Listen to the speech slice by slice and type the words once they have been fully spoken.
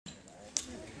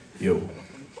Yo. To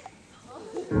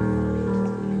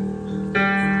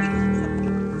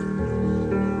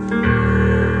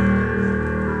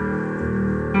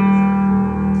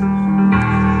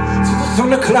the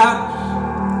thunderclap,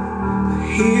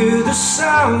 I hear the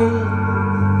sound,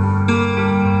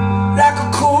 like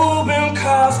a cold wind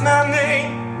calls my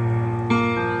name.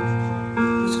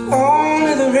 It's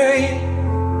only the rain,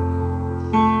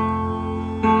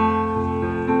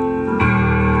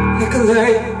 like a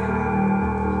light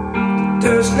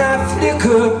does not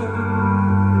flicker.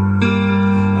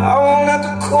 I won't let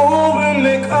the cold wind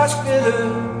make us bitter.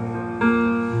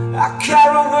 I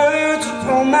carry words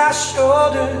upon my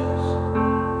shoulders,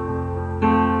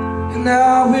 and I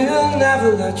will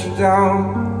never let you down.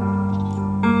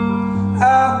 I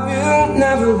will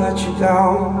never let you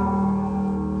down.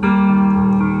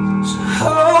 So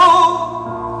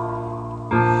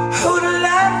hold a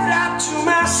light to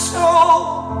my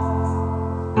soul.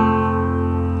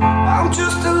 I'm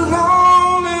just a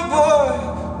lonely boy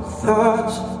with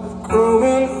thoughts of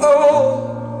growing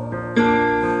old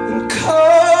and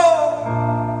cold.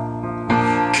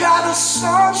 Got the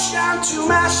sunshine to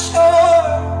my shore.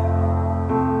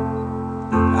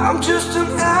 I'm just an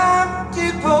empty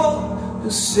boat who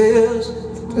sails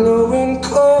glowing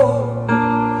cold.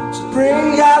 So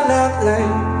bring your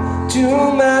light to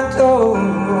my door.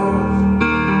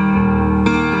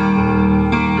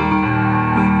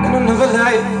 In another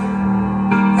life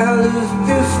I lived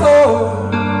before,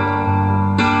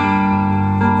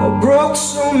 I broke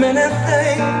so many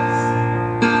things,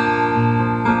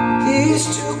 these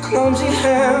two clumsy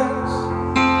hands.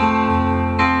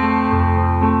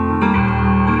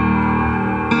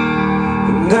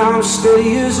 But now I'm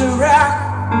steady as a rock,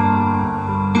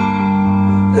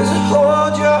 as I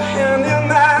hold your hand in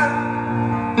mine.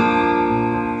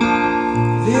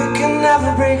 You can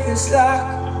never break this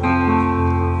lock,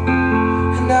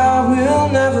 I will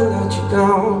never let you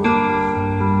down.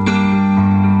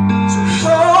 So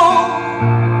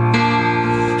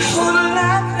hold a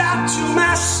light to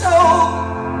my soul.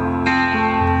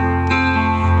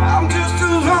 I'm just a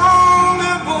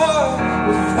lonely boy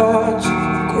with thoughts of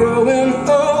growing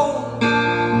old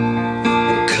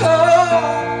and cold.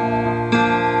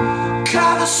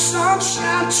 Got the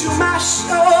sunshine to my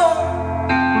shore.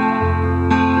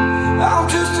 I'm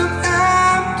just an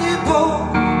empty boat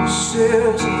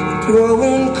sails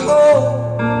growing cold.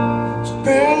 So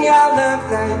bring your light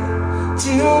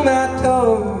to my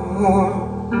door,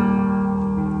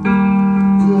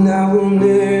 and I will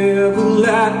never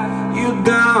let you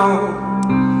down.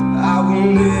 I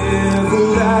will never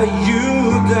let you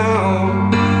down.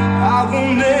 I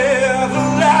will never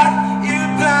let you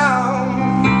down.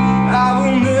 I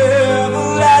will never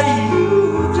let you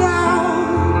down.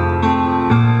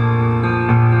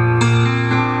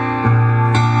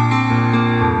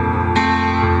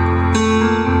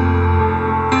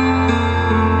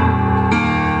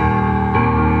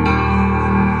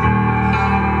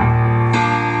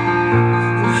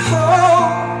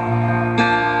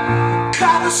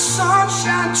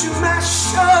 Sunshine to my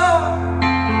shore.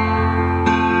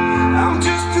 I'm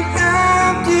just an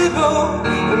empty boat,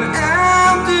 an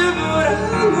empty boat I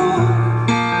know.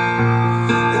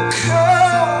 And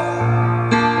cold,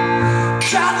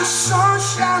 got the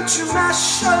sunshine to my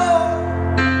shore.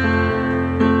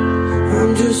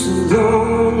 I'm just a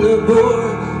lonely boy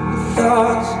with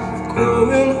thoughts of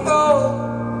growing old.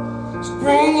 So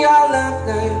bring your light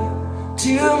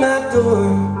to my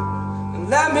door.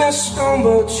 Let me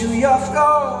stumble to your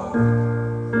floor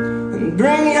and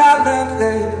bring your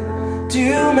light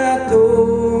to my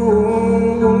door.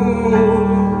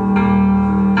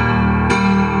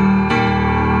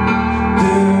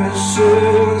 This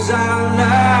is our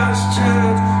last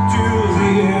chance to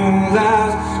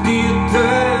realize the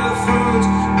difference,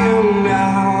 and I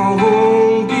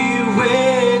won't be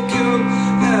waking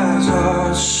as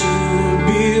I should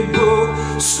be both.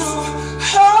 So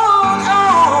hold on.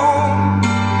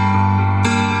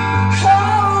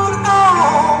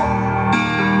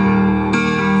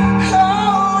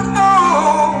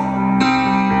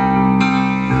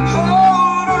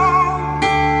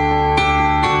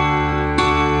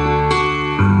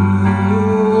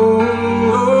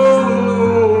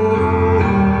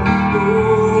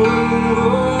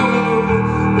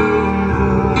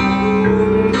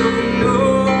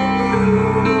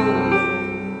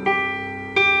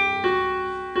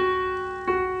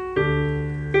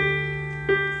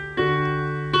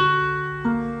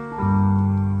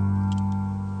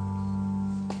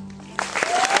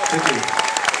 Thank you.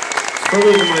 It's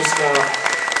probably the most